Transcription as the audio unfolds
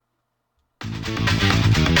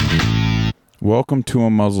Welcome to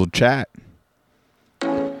a muzzled chat.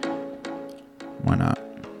 Why not?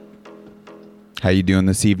 How you doing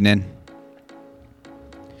this evening?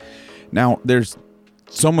 Now, there's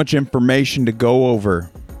so much information to go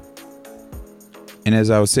over. And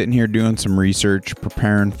as I was sitting here doing some research,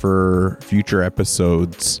 preparing for future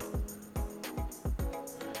episodes,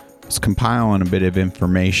 I was compiling a bit of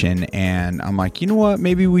information, and I'm like, you know what?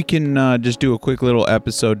 Maybe we can just do a quick little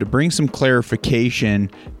episode to bring some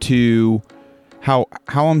clarification to how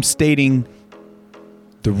I'm stating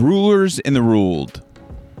the rulers and the ruled.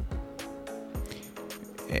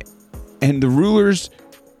 And the rulers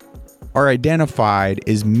are identified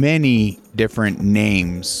as many different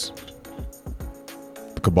names.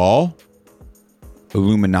 The Cabal,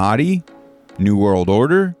 Illuminati, New World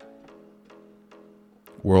Order,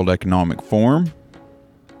 World Economic Forum,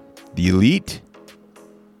 the Elite,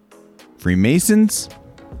 Freemasons,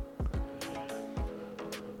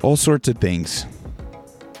 all sorts of things.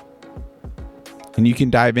 And you can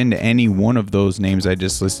dive into any one of those names I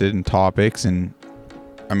just listed in topics, and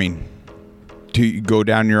to go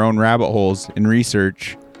down your own rabbit holes in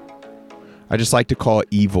research. I just like to call it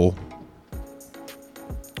evil,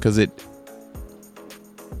 because it,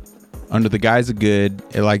 under the guise of good,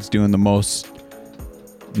 it likes doing the most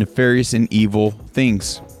nefarious and evil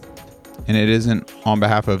things. And it isn't on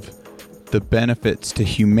behalf of the benefits to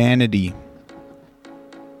humanity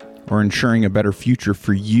or ensuring a better future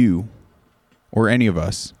for you or any of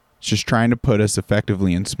us. It's just trying to put us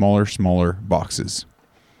effectively in smaller boxes.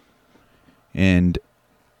 And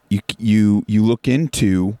you look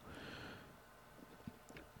into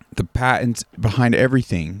the patents behind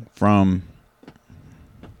everything, from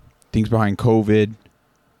things behind COVID,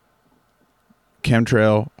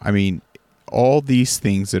 chemtrail. All these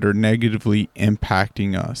things that are negatively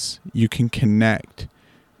impacting us. You can connect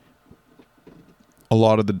a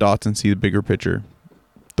lot of the dots and see the bigger picture.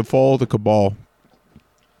 The Fall of the Cabal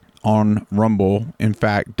on Rumble, in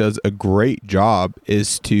fact, does a great job.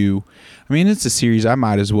 It's a series I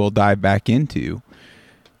might as well dive back into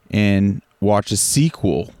and watch a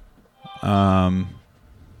sequel all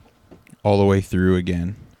the way through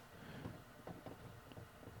again.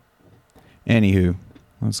 Anywho,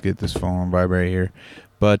 let's get this phone on vibrate here.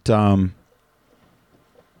 But I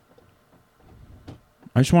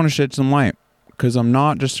just want to shed some light, because I'm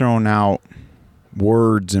not just throwing out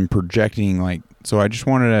words and projecting so I just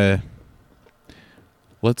wanted to,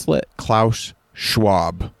 let's let Klaus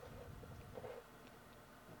Schwab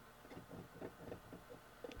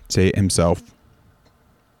say it himself.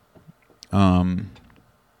 I'm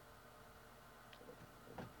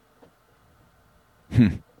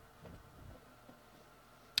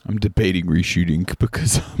debating reshooting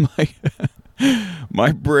because I'm like,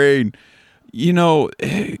 my brain,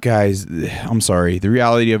 guys, I'm sorry. The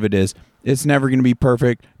reality of it is, it's never going to be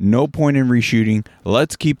perfect. No point in reshooting.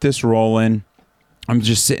 Let's keep this rolling. I'm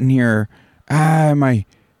just sitting here. Am I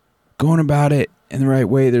going about it in the right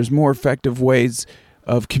way? There's more effective ways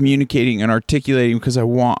of communicating and articulating, because I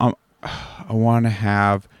want to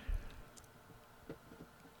have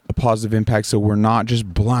a positive impact, so we're not just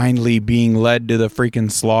blindly being led to the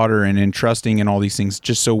freaking slaughter and entrusting in all these things,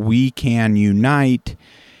 just so we can unite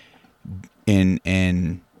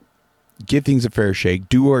and give things a fair shake,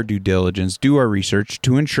 do our due diligence, do our research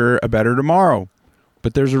to ensure a better tomorrow.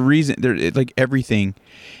 But there's a reason, everything.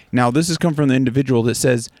 Now, this has come from the individual that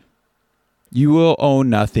says, you will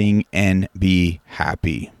own nothing and be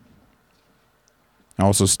happy. I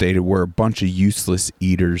also stated we're a bunch of useless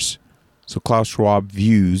eaters. So Klaus Schwab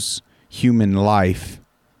views human life,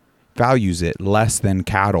 values it less than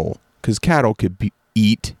cattle, because cattle could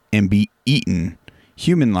eat and be eaten.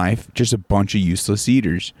 Human life, just a bunch of useless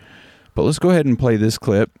eaters. But let's go ahead and play this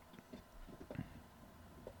clip.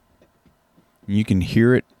 You can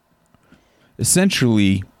hear it.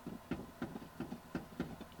 Essentially,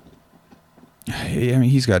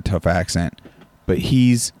 he's got a tough accent, but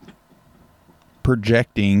he's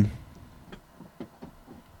projecting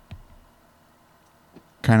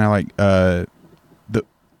kind of like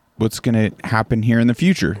what's going to happen here in the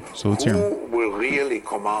future. So let's hear him. Who will really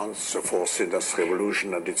command the fourth industrial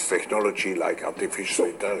revolution and its technology like artificial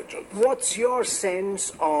intelligence? What's your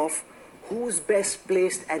sense of who's best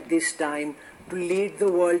placed at this time to lead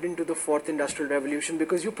the world into the fourth industrial revolution?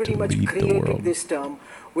 Because you pretty much created this term.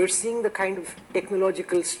 We're seeing the kind of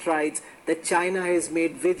technological strides that China has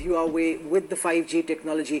made with Huawei, with the 5G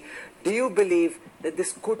technology. Do you believe that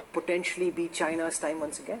this could potentially be China's time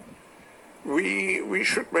once again? We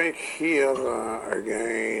should make here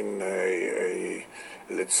again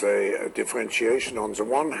let's say a differentiation. On the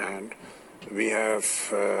one hand, we have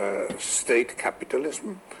state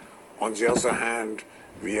capitalism, On the other hand,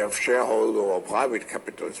 we have shareholder or private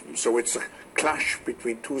capitalism. So it's a clash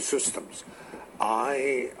between two systems.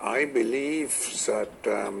 I believe that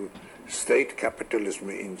state capitalism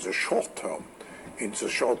in the short term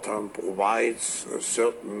provides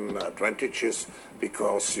certain advantages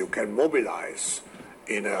because you can mobilize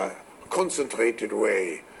in a concentrated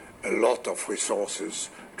way a lot of resources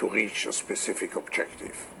to reach a specific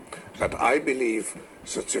objective. But I believe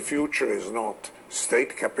that the future is not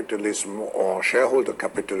state capitalism or shareholder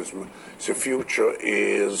capitalism. The future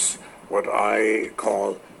is what I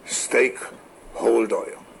call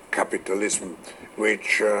stakeholder capitalism,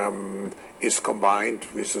 which is combined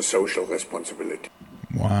with a social responsibility.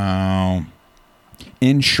 Wow.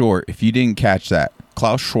 In short, if you didn't catch that,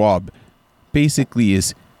 Klaus Schwab basically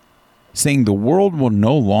is saying the world will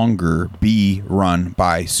no longer be run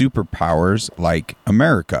by superpowers like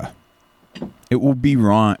America. It will be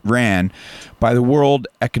ran by the World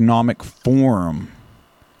Economic Forum,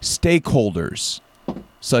 stakeholders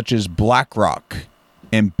such as BlackRock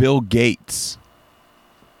and Bill Gates.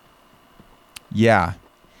 Yeah.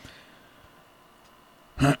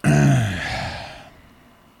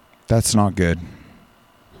 That's not good.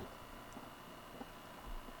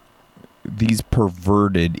 These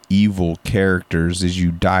perverted, evil characters, as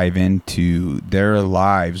you dive into their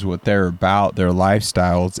lives, what they're about, their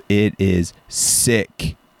lifestyles, it is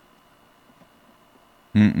sick.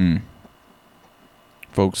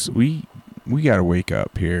 Folks, we gotta wake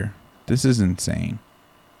up here. This is insane.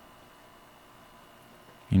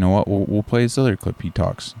 You know what? We'll play this other clip he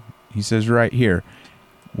talks. He says right here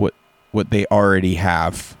what they already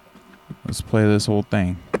have. Let's play this whole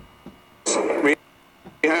thing. We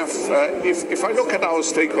have, if I look at our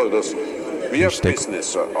stakeholders, we have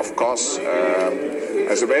business, of course,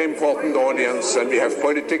 as a very important audience, and we have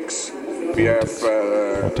politics. We have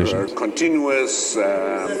continuous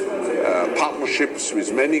partnerships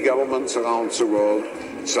with many governments around the world.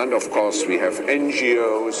 And of course, we have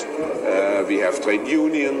NGOs, we have trade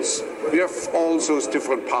unions, we have all those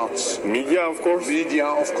different parts. Media, of course,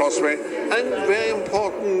 and very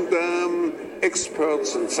important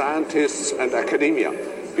experts and scientists and academia.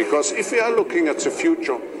 Because if we are looking at the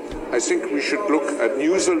future, I think we should look at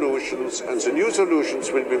new solutions, and the new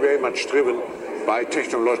solutions will be very much driven by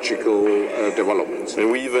technological developments.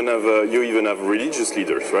 And we even have, you even have religious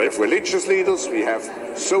leaders, right? We have religious leaders, we have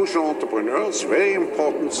social entrepreneurs, very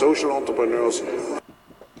important social entrepreneurs.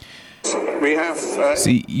 We have...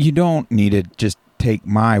 See, you don't need to just take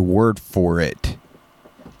my word for it.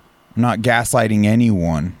 I'm not gaslighting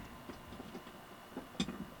anyone.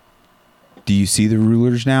 Do you see the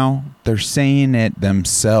rulers now? They're saying it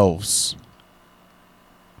themselves.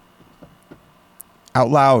 Out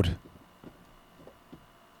loud.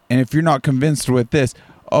 And if you're not convinced with this,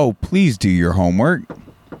 oh, please do your homework.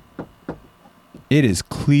 It is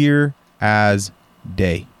clear as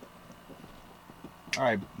day. All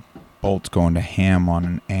right. Bolt's going to ham on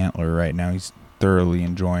an antler right now. He's thoroughly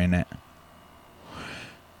enjoying it.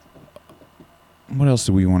 What else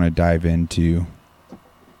do we want to dive into?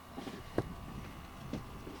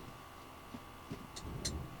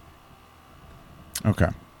 Okay.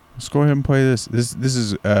 Let's go ahead and play this. This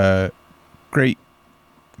is a great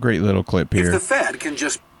little clip here. If the Fed can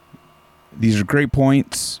just... These are great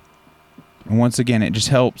points. And once again, it just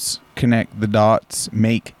helps connect the dots,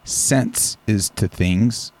 make sense to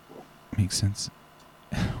things. Make sense.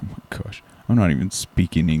 Oh my gosh. I'm not even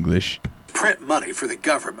speaking English. Print money for the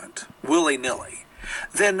government, willy-nilly.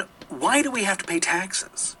 Then why do we have to pay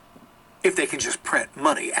taxes if they can just print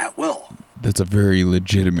money at will? That's a very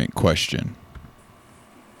legitimate question.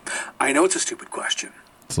 I know it's a stupid question.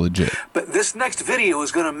 It's legit. But this next video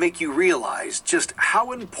is going to make you realize just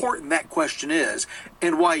how important that question is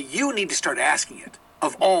and why you need to start asking it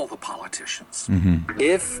of all the politicians. Mm-hmm.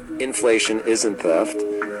 If inflation isn't theft,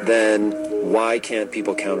 then why can't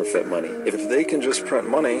people counterfeit money? If they can just print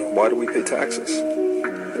money, why do we pay taxes?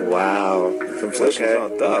 Wow. If inflation is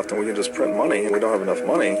not theft and we can just print money and we don't have enough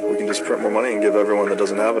money, we can just print more money and give everyone that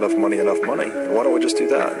doesn't have enough money. Why don't we just do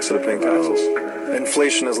that instead of paying taxes?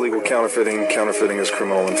 Inflation is legal counterfeiting. Counterfeiting is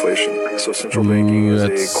criminal inflation. So central banking is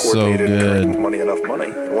a coordinated money enough money.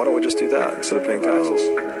 Why don't we just do that instead of paying taxes?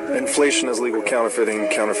 Inflation is legal counterfeiting.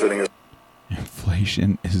 Counterfeiting is...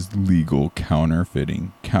 Inflation is legal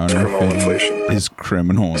counterfeiting. Counterfeiting is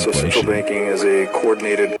criminal inflation. So central banking is a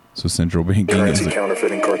coordinated... So central banking currency is a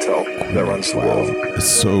counterfeiting cartel that runs the world. It's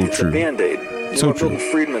so It's true. a Band-Aid. So what true.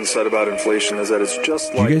 Milton Friedman said about inflation is that it's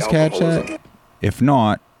just Did like you guys catch alcoholism. that? If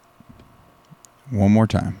not, one more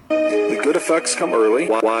time. The good effects come early.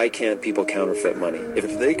 Why can't people counterfeit money?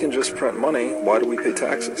 If they can just print money, why do we pay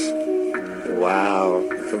taxes? Wow.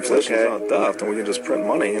 If inflation's not theft and we can just print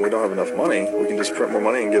money and we don't have enough money, we can just print more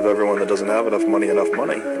money and give everyone that doesn't have enough money.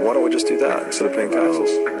 Why don't we just do that instead of paying taxes?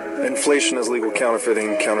 Inflation is legal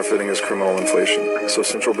counterfeiting. Counterfeiting is criminal inflation. So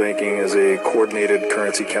central banking is a coordinated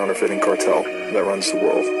currency counterfeiting cartel that runs the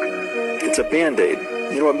world. It's a Band-Aid.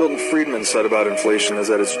 You know what Milton Friedman said about inflation is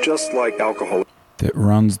that it's just like alcohol. That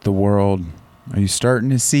runs the world. Are you starting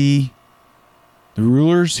to see the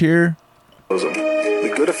rulers here?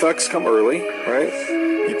 The good effects come early, right?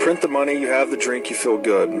 You print the money, you have the drink, you feel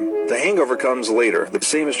good. The hangover comes later. The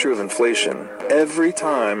same is true of inflation. Every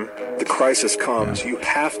time the crisis comes, you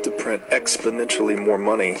have to print exponentially more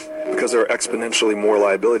money because there are exponentially more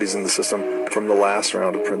liabilities in the system from the last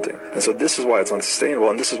round of printing. And so this is why it's unsustainable,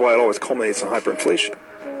 and this is why it always culminates in hyperinflation.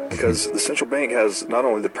 Because the central bank has not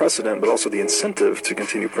only the precedent, but also the incentive to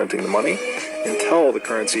continue printing the money until the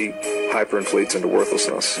currency hyperinflates into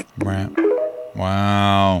worthlessness. Right.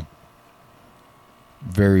 Wow.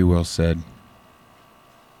 Very well said.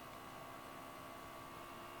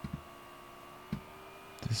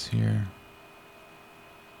 This here.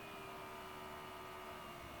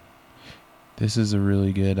 This is a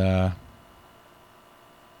really good,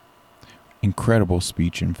 incredible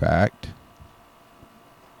speech, in fact.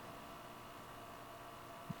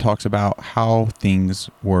 Talks about how things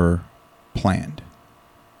were planned.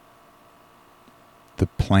 The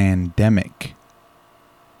plandemic.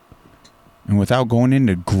 And without going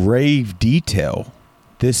into grave detail,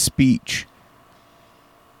 this speech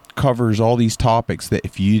covers all these topics that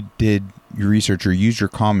if you did your research or used your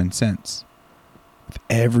common sense, with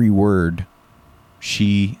every word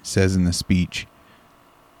she says in the speech,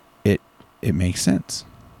 it makes sense.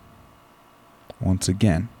 Once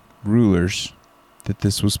again, rulers, that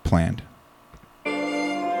this was planned.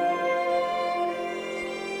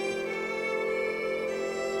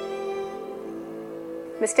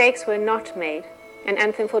 Mistakes Were Not Made, An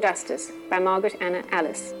Anthem for Justice by Margaret Anna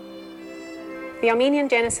Alice. The Armenian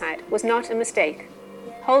genocide was not a mistake.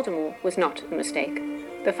 Holodomor was not a mistake.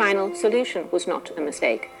 The final solution was not a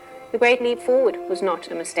mistake. The Great Leap Forward was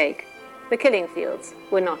not a mistake. The killing fields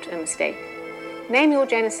were not a mistake. Name your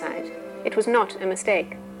genocide. It was not a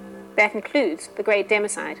mistake. That includes the Great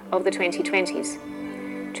Democide of the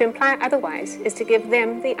 2020s. To imply otherwise is to give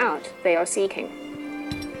them the out they are seeking.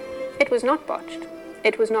 It was not botched.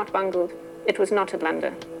 It was not bungled. It was not a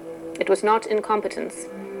blunder. It was not incompetence.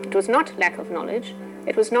 It was not lack of knowledge.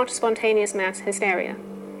 It was not spontaneous mass hysteria.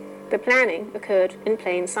 The planning occurred in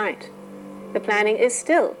plain sight. The planning is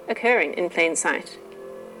still occurring in plain sight.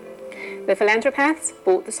 The philanthropaths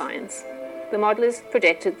bought the science. The modelers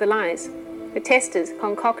projected the lies. The testers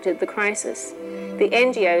concocted the crisis. The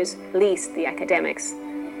NGOs leased the academics.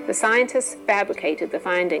 The scientists fabricated the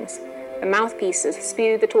findings. The mouthpieces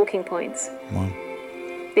spewed the talking points. Wow.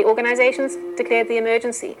 The organizations declared the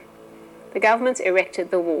emergency. The governments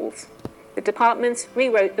erected the walls. The departments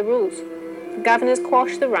rewrote the rules. The governors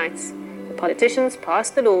quashed the rights. The politicians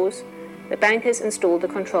passed the laws. The bankers installed the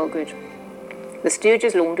control grid. The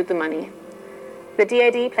stooges laundered the money. The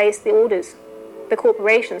DoD placed the orders. The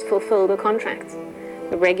corporations fulfilled the contracts.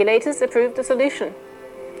 The regulators approved the solution.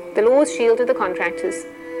 The laws shielded the contractors.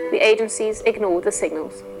 The agencies ignored the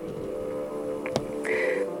signals.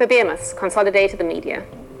 The behemoths consolidated the media.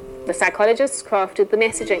 The psychologists crafted the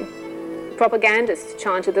messaging. The propagandists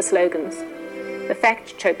chanted the slogans. The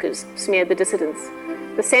fact chokers smeared the dissidents.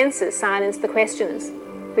 The censors silenced the questioners.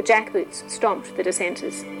 The jackboots stomped the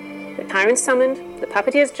dissenters. The tyrants summoned, the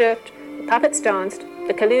puppeteers jerked, the puppets danced,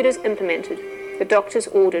 the colluders implemented, the doctors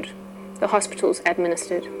ordered, the hospitals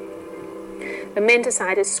administered. The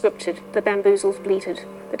mendiciders scripted, the bamboozles bleated,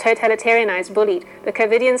 the totalitarianized bullied, the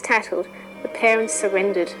covidians tattled, the parents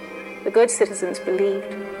surrendered, the good citizens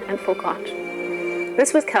believed and forgot.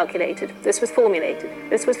 This was calculated, this was formulated,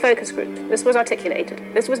 this was focus grouped, this was articulated,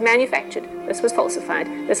 this was manufactured, this was falsified,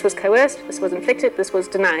 this was coerced, this was inflicted, this was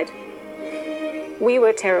denied. We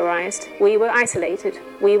were terrorized, we were isolated,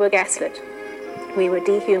 we were gaslit, we were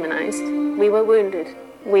dehumanized, we were wounded,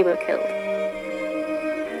 we were killed.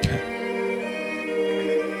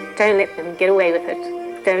 Don't let them get away with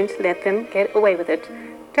it. Don't let them get away with it.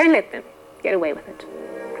 Don't let them get away with it.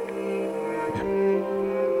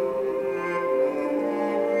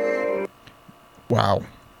 Wow.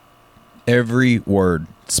 Every word.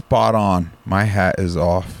 Spot on. My hat is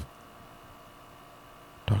off.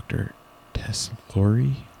 Dr.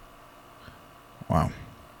 Teslori? Wow.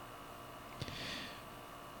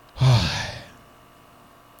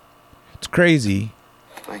 It's crazy.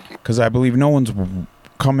 Because I believe no one's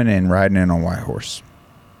coming in riding in on a white horse.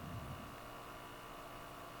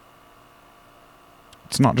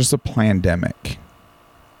 It's not just a plandemic.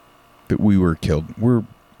 that we were killed. We're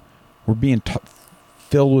being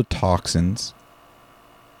filled with toxins,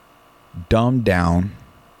 dumbed down.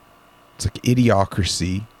 It's like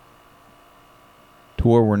idiocracy, to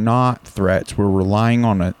where we're not threats. We're relying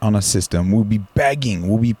on a system. We'll be begging,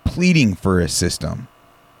 we'll be pleading for a system,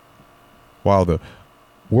 while the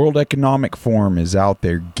World Economic Forum is out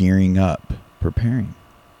there gearing up, preparing,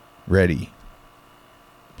 ready,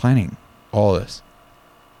 planning all this.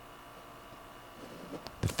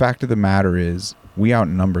 The fact of the matter is, we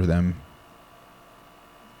outnumber them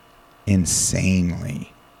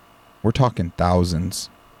insanely. We're talking thousands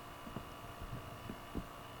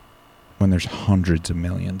when there's hundreds of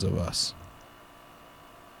millions of us.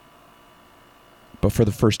 But for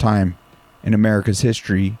the first time in America's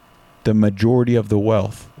history, the majority of the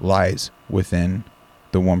wealth lies within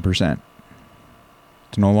the 1%.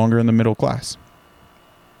 It's no longer in the middle class.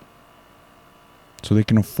 So they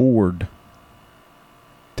can afford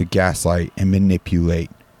to gaslight and manipulate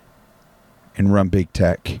and run big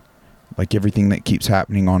tech, like everything that keeps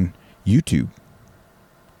happening on YouTube.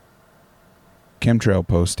 Chemtrail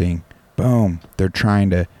posting, boom, they're trying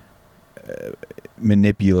to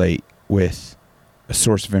manipulate with a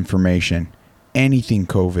source of information. Anything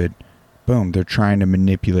COVID, boom, they're trying to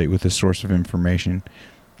manipulate with a source of information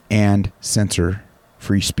and censor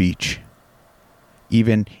free speech.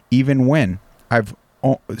 Even when I've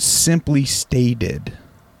simply stated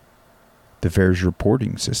the VAERS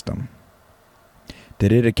reporting system,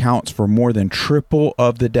 that it accounts for more than triple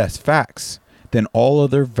of the deaths, facts, than all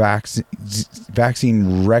other vaccine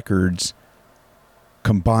records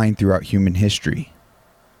combined throughout human history.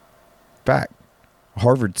 Fact, a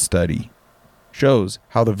Harvard study shows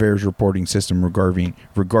how the VAERS reporting system regarding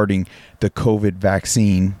the COVID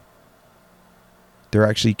vaccine, they're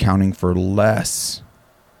actually counting for less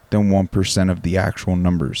than 1% of the actual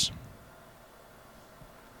numbers.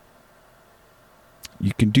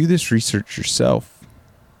 You can do this research yourself.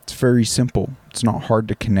 It's very simple. It's not hard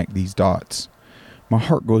to connect these dots. My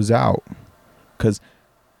heart goes out because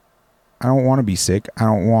I don't want to be sick. I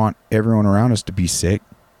don't want everyone around us to be sick.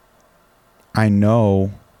 I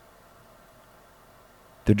know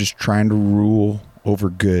they're just trying to rule over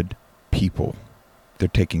good people. They're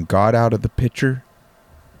taking God out of the picture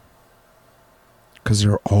because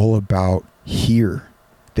they're all about here.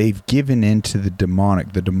 They've given in to the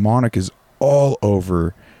demonic. The demonic is all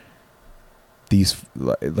over these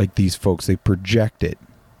folks. They project it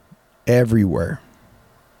everywhere.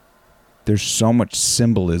 There's so much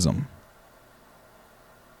symbolism.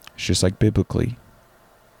 It's just like biblically.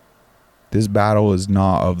 This battle is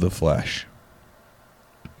not of the flesh.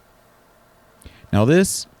 Now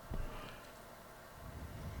this,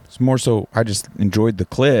 it's more so I just enjoyed the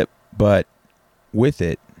clip, but with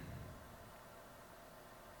it,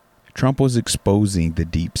 Trump was exposing the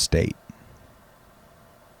deep state.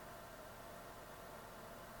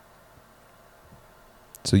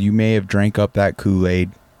 So you may have drank up that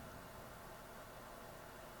Kool-Aid,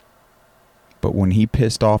 but when he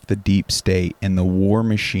pissed off the deep state and the war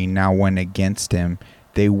machine now went against him,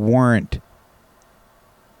 they weren't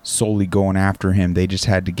solely going after him. They just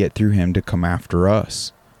had to get through him to come after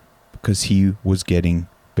us because he was getting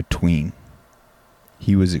between.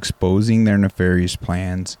 He was exposing their nefarious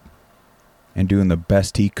plans and doing the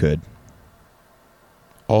best he could.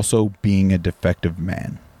 Also being a defective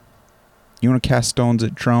man. You want to cast stones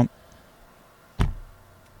at Trump? Are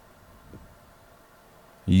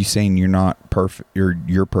you saying you're not perfect?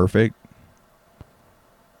 You're perfect?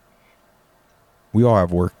 We all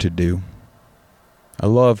have work to do. I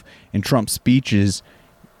love in Trump's speeches,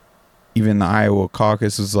 even the Iowa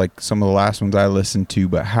caucus was like some of the last ones I listened to,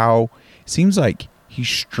 but how it seems like he's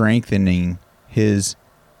strengthening his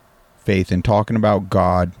faith and talking about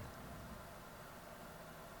God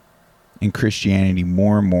and Christianity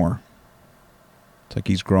more and more. It's like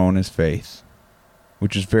he's growing his faith,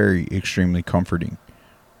 which is very extremely comforting.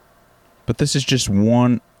 But this is just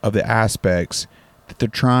one of the aspects that they're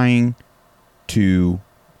trying to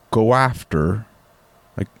go after,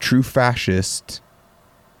 like true fascist,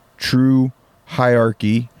 true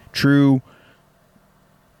hierarchy, true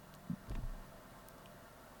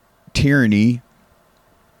tyranny,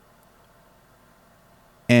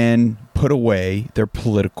 and put away their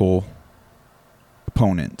political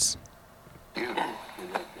opponents.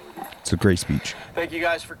 It's a great speech. Thank you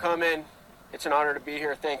guys for coming. It's an honor to be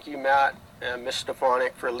here. Thank you, Matt and Ms.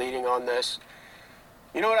 Stefanik, for leading on this.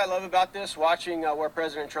 You know what I love about this? Watching where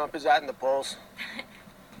President Trump is at in the polls.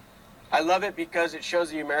 I love it because it shows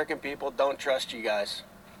the American people don't trust you guys.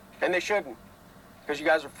 And they shouldn't, because you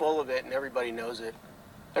guys are full of it and everybody knows it.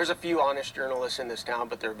 There's a few honest journalists in this town,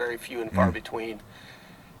 but they're very few and far between.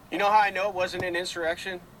 You know how I know it wasn't an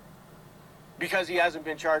insurrection? Because he hasn't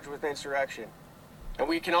been charged with insurrection. And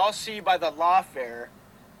we can all see by the lawfare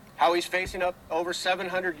how he's facing up over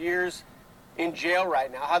 700 years in jail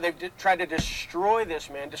right now, how they've tried to destroy this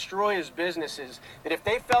man, destroy his businesses, that if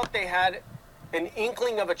they felt they had an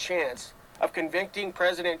inkling of a chance of convicting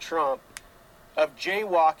President Trump of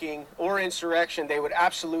jaywalking or insurrection, they would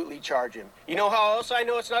absolutely charge him. You know how else I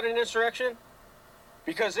know it's not an insurrection?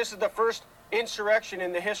 Because this is the first insurrection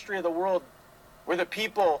in the history of the world where the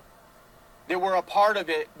people that were a part of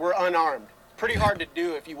it were unarmed. Pretty hard to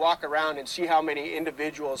do if you walk around and see how many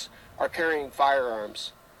individuals are carrying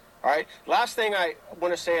firearms. All right. Last thing I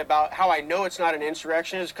want to say about how I know it's not an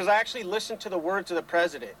insurrection is because I actually listened to the words of the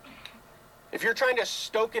president. If you're trying to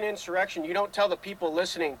stoke an insurrection, you don't tell the people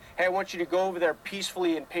listening, hey, I want you to go over there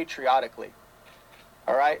peacefully and patriotically.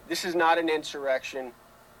 All right. This is not an insurrection.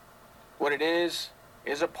 What it is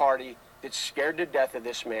a party that's scared to death of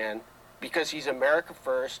this man because he's America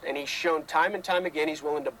first, and he's shown time and time again he's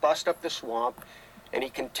willing to bust up the swamp, and he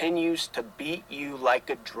continues to beat you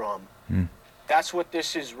like a drum. That's what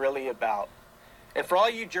this is really about. And for all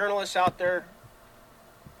you journalists out there,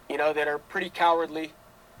 you know, that are pretty cowardly,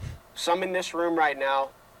 some in this room right now,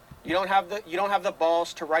 you don't have the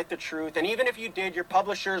balls to write the truth. And even if you did, your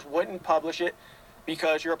publishers wouldn't publish it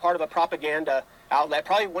because you're a part of a propaganda outlet,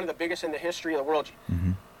 probably one of the biggest in the history of the world.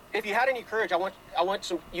 If you had any courage, I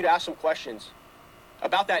want you to ask some questions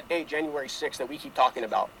about that day, January 6th, that we keep talking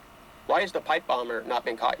about. Why has the pipe bomber not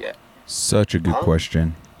been caught yet? Such a good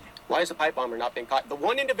question. Why has the pipe bomber not been caught? The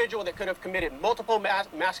one individual that could have committed multiple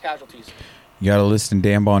mass casualties. You got to listen to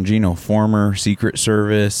Dan Bongino, former Secret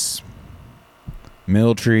Service,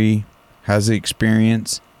 military, has the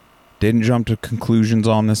experience, didn't jump to conclusions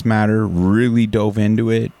on this matter, really dove into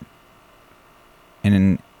it,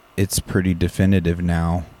 and it's pretty definitive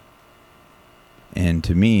now. And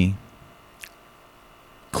to me,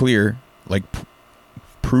 clear, like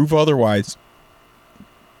prove otherwise,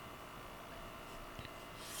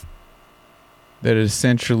 that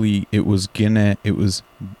essentially it was gonna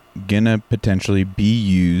potentially be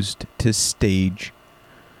used to stage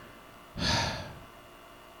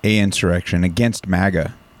a insurrection against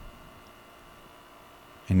MAGA.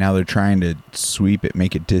 And now they're trying to sweep it,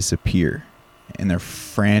 make it disappear. And they're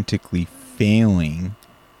frantically failing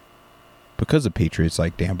because of patriots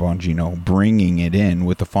like Dan Bongino bringing it in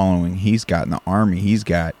with the following he's got in the army he's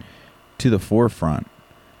got to the forefront.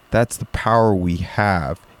 That's the power we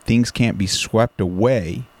have. Things can't be swept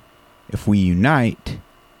away. If we unite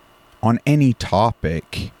on any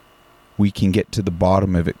topic, we can get to the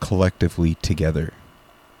bottom of it collectively together.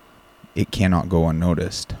 It cannot go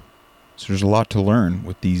unnoticed. So there's a lot to learn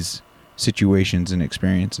with these situations and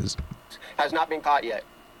experiences. Has not been caught yet.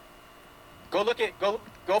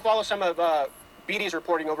 Go follow some of BD's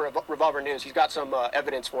reporting over at Revolver News. He's got some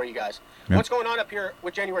evidence for you guys. Yep. What's going on up here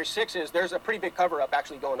with January 6th is there's a pretty big cover-up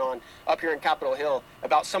actually going on up here in Capitol Hill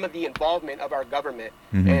about some of the involvement of our government,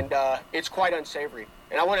 and it's quite unsavory.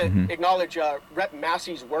 And I want to acknowledge Rep.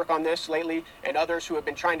 Massey's work on this lately and others who have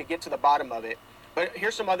been trying to get to the bottom of it. But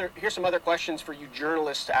here's some other questions for you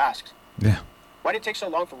journalists to ask. Yeah. Why did it take so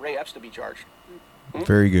long for Ray Epps to be charged?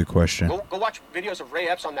 Very good question. Go watch videos of Ray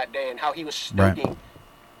Epps on that day and how he was stoking. Right.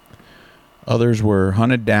 Others were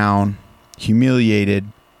hunted down, humiliated,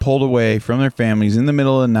 pulled away from their families in the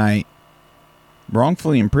middle of the night,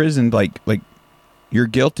 wrongfully imprisoned. Like you're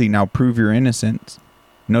guilty, now prove your innocence.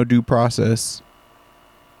 No due process.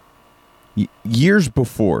 Years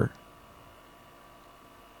before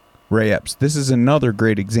Ray Epps. This is another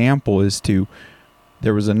great example as to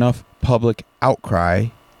there was enough public outcry.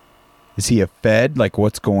 Is he a Fed? Like,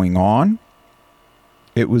 what's going on?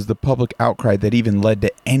 It was the public outcry that even led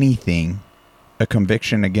to anything, a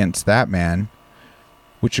conviction against that man,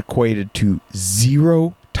 which equated to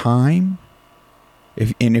 0 time.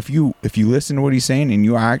 If you listen to what he's saying and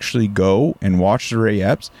you actually go and watch the Ray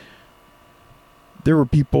Epps, there were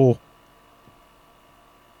people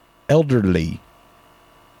elderly,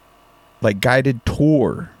 like guided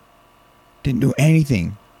tour, didn't do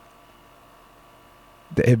anything,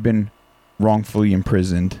 that have been wrongfully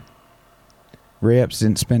imprisoned. Ray Epps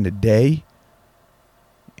didn't spend a day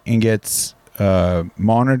and gets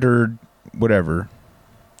monitored, whatever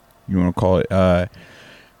you want to call it,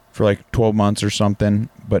 for like 12 months or something,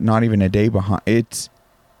 but not even a day behind. It's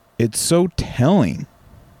so telling.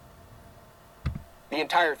 The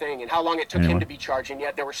entire thing and how long it took him to be charged, and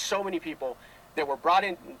yet there were so many people that were brought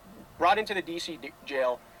into the D.C.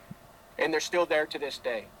 jail, and they're still there to this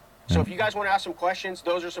day. So if you guys want to ask some questions,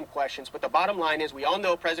 those are some questions. But the bottom line is we all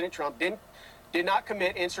know President Trump did not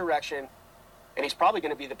commit insurrection and he's probably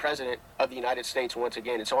going to be the president of the United States once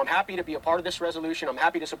again. And so I'm happy to be a part of this resolution. I'm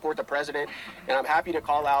happy to support the president, and I'm happy to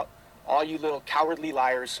call out all you little cowardly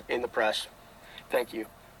liars in the press. Thank you.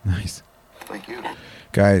 Nice. Thank you.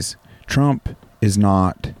 Guys, Trump is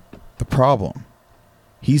not the problem.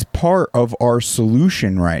 He's part of our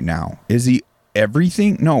solution right now. Is he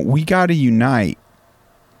everything? No, we got to unite.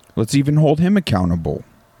 Let's even hold him accountable.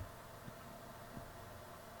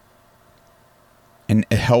 And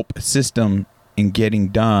help a system in getting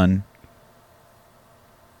done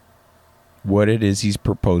what it is he's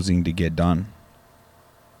proposing to get done.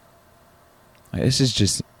 This is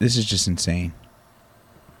just insane.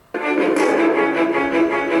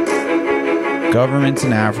 Governments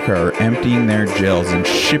in Africa are emptying their jails and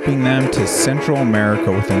shipping them to Central America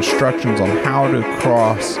with instructions on how to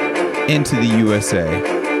cross into the USA.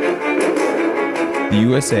 The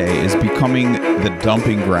USA is becoming the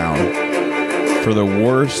dumping ground for the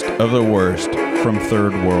worst of the worst from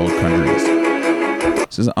third world countries.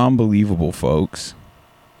 This is unbelievable, folks.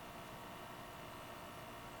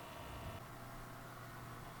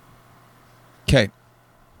 Okay.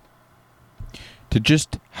 To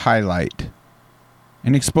just highlight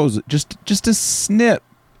and expose it, just a snip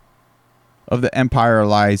of the Empire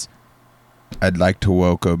Lies, I'd like to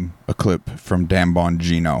welcome a clip from Dan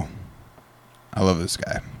Bongino. I love this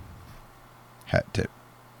guy. Hat tip,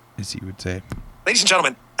 as he would say. Ladies and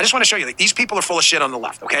gentlemen, I just want to show you that these people are full of shit on the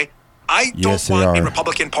left, okay? I Yes, don't they want are. a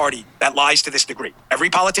Republican Party that lies to this degree. Every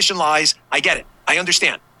politician lies. I get it. I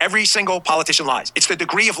understand. Every single politician lies. It's the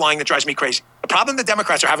degree of lying that drives me crazy. The problem the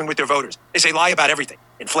Democrats are having with their voters is they lie about everything.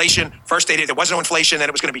 Inflation. First, there was no inflation. Then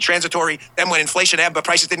it was going to be transitory. Then when inflation ebbed, but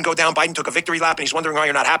prices didn't go down, Biden took a victory lap, and he's wondering why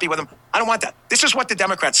you're not happy with him. I don't want that. This is what the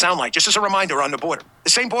Democrats sound like, just as a reminder on the border. The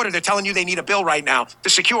same border they're telling you they need a bill right now to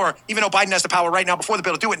secure, even though Biden has the power right now before the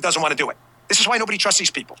bill to do it and doesn't want to do it. This is why nobody trusts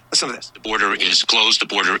these people. Listen to this. The border is closed. The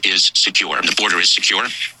border is secure. The border is secure.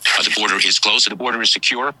 The border is closed. The border is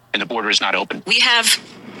secure. And the border is not open. We have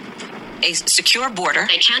a secure border.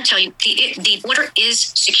 I can tell you the border is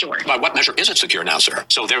secure. By what measure is it secure now, sir?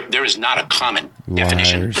 So there is not a common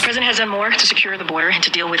definition. The president has done more to secure the border and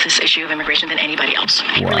to deal with this issue of immigration than anybody else.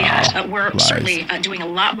 He really has. We're certainly doing a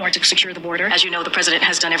lot more to secure the border. As you know, the president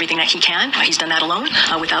has done everything that he can. He's done that alone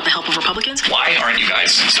without the help of Republicans. Why aren't you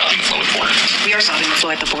guys stopping the flow at the border? We are stopping the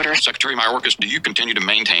flow at the border. Secretary Mayorkas, do you continue to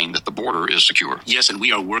maintain that the border is secure? Yes, and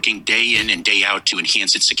we are working day in and day out to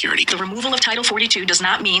enhance its security. The removal of Title 42 does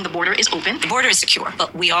not mean the border is open. The border is secure,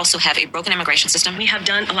 but we also have a broken immigration system. We have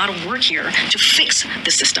done a lot of work here to fix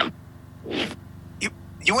the system.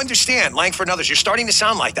 You understand, Langford and others, you're starting to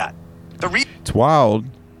sound like that. It's wild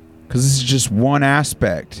because this is just one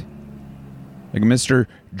aspect. Like Mr.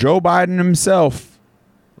 Joe Biden himself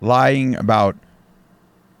lying about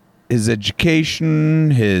his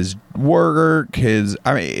education, his work,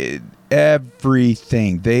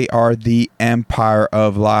 everything. They are the empire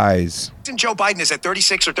of lies. Joe Biden is at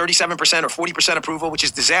 36 or 37% or 40% approval, which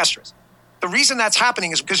is disastrous. The reason that's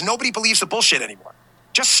happening is because nobody believes the bullshit anymore.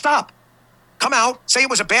 Just stop. Come out, say it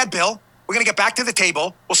was a bad bill. We're going to get back to the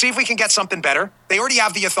table. We'll see if we can get something better. They already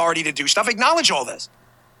have the authority to do stuff. Acknowledge all this.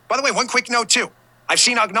 By the way, one quick note, too. I've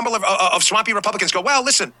seen a number of swampy Republicans go, well,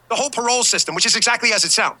 listen, the whole parole system, which is exactly as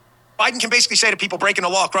it sounds. Biden can basically say to people breaking the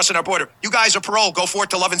law, crossing our border, you guys are parole, go forth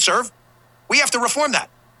to love and serve. We have to reform that.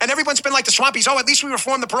 And everyone's been like the swampies, at least we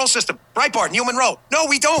reform the parole system. Breitbart, Neil Monroe. No,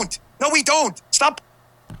 we don't. No, we don't. Stop.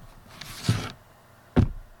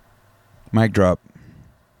 Mic drop.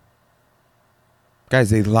 Guys,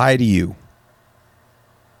 they lie to you.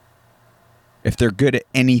 If they're good at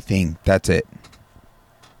anything, that's it.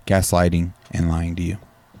 Gaslighting and lying to you.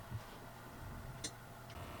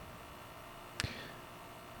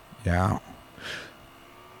 Yeah.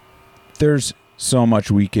 There's so much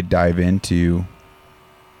we could dive into.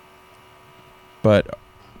 But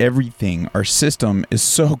everything, our system is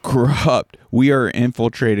so corrupt. We are an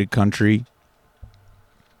infiltrated country.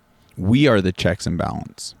 We are the checks and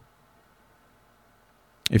balance.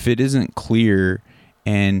 If it isn't clear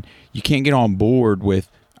and you can't get on board with,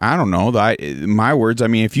 I don't know, my words, I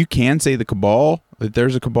mean, if you can say the cabal, that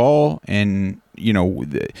there's a cabal and,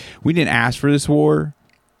 we didn't ask for this war,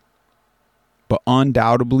 but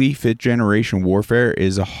undoubtedly fifth generation warfare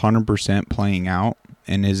is 100% playing out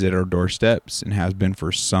and is at our doorsteps and has been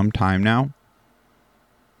for some time now.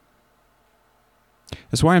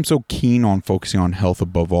 That's why I'm so keen on focusing on health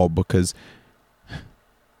above all, because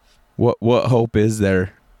what hope is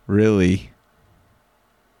there, really,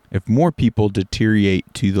 if more people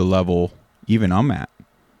deteriorate to the level even I'm at,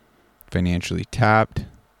 financially tapped,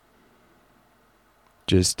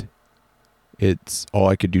 it's all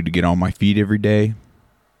I could do to get on my feet every day.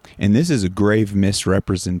 And this is a grave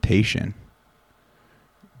misrepresentation.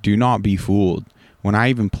 Do not be fooled. When I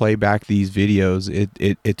even play back these videos,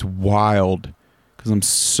 it's wild because I'm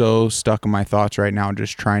so stuck in my thoughts right now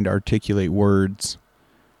just trying to articulate words.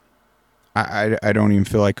 I don't even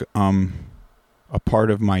feel like a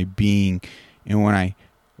part of my being. And when I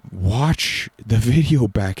watch the video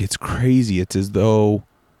back, it's crazy. It's as though,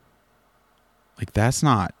 like, that's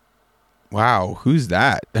not, wow, who's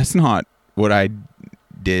that? That's not what I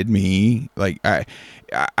did, me. Like,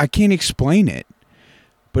 I can't explain it,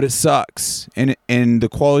 but it sucks. And the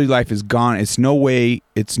quality of life is gone. It's no way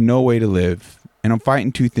to live. And I'm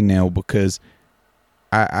fighting tooth and nail because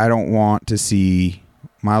I don't want to see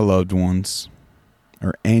my loved ones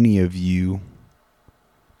or any of you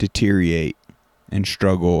deteriorate and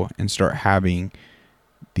struggle and start having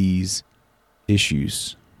these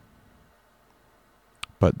issues.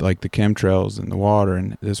 But like the chemtrails and the water,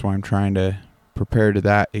 and that's why I'm trying to prepare to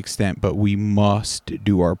that extent. But we must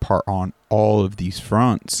do our part on all of these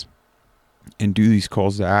fronts and do these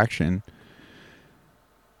calls to action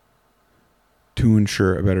to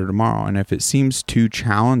ensure a better tomorrow. And if it seems too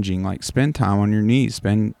challenging, like, spend time on your knees,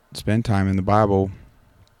 spend time in the Bible.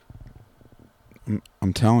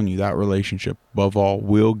 I'm telling you, that relationship above all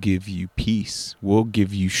will give you peace, will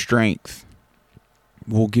give you strength,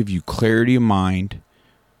 will give you clarity of mind,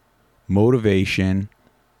 motivation,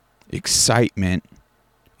 excitement,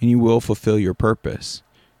 and you will fulfill your purpose.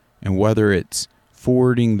 And whether it's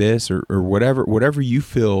forwarding this or whatever you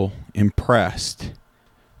feel impressed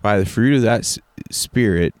by the fruit of that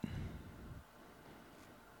spirit,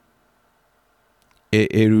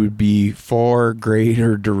 it would be far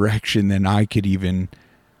greater direction than I could even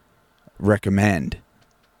recommend.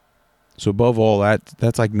 So above all,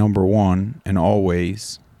 that's like number one and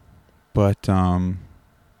always. But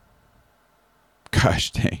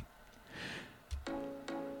gosh dang.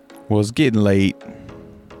 Well, it's getting late.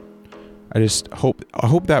 I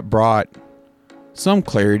hope that brought some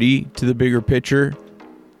clarity to the bigger picture.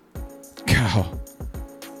 God,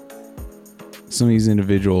 some of these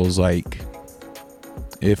individuals, like,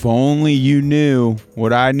 if only you knew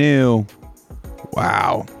what I knew.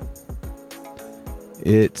 Wow.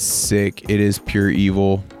 It's sick. It is pure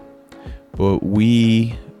evil. But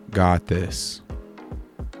we got this.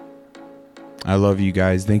 I love you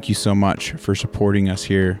guys. Thank you so much for supporting us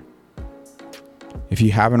here. If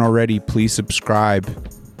you haven't already, please subscribe,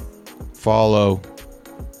 follow,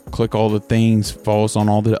 click all the things, follow us on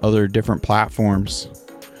all the other different platforms.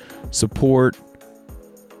 Support,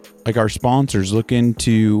 like, our sponsors. Look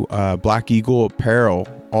into Black Eagle Apparel,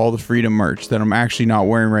 all the Freedom merch that I'm actually not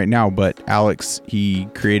wearing right now, but Alex, he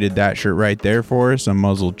created that shirt right there for us, a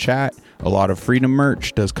Muzzled Chat. A lot of Freedom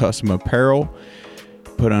merch, does custom apparel.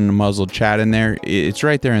 Put on the Muzzled Chat in there. It's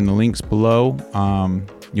right there in the links below.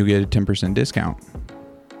 You'll get a 10% discount.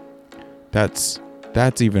 That's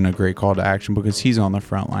even a great call to action because he's on the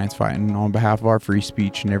front lines fighting on behalf of our free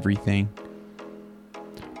speech and everything.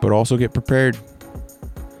 But also get prepared.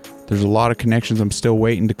 There's a lot of connections I'm still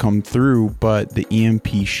waiting to come through, but the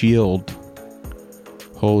EMP shield,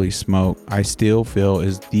 holy smoke, I still feel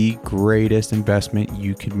is the greatest investment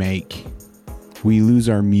you could make. We lose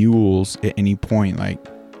our mules at any point. Like,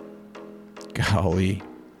 golly,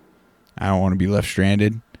 I don't want to be left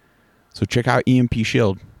stranded. So check out EMP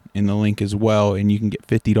shield in the link as well, and you can get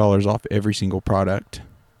 $50 off every single product.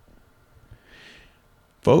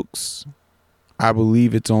 Folks, I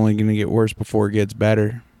believe it's only going to get worse before it gets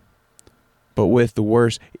better. But with the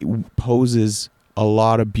worst, it poses a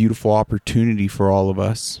lot of beautiful opportunity for all of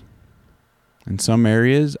us. In some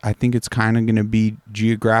areas, I think it's kind of going to be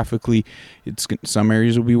geographically, some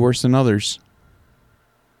areas will be worse than others.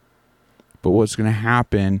 But what's going to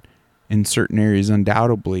happen in certain areas,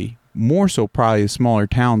 undoubtedly, more so probably the smaller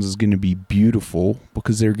towns, is going to be beautiful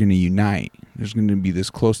because they're going to unite. There's going to be this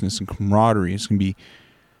closeness and camaraderie. It's going to be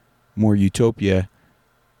more utopia.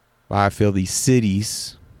 But I feel these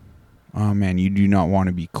cities, oh man, you do not want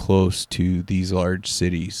to be close to these large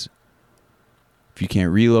cities. If you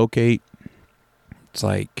can't relocate, it's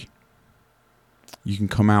like you can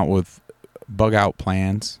come out with bug out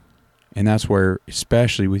plans. And that's where,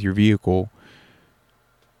 especially with your vehicle,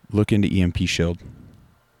 look into EMP shield.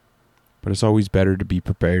 But it's always better to be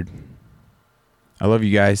prepared. I love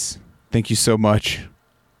you guys. Thank you so much.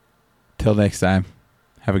 Till next time,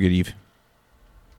 have a good eve.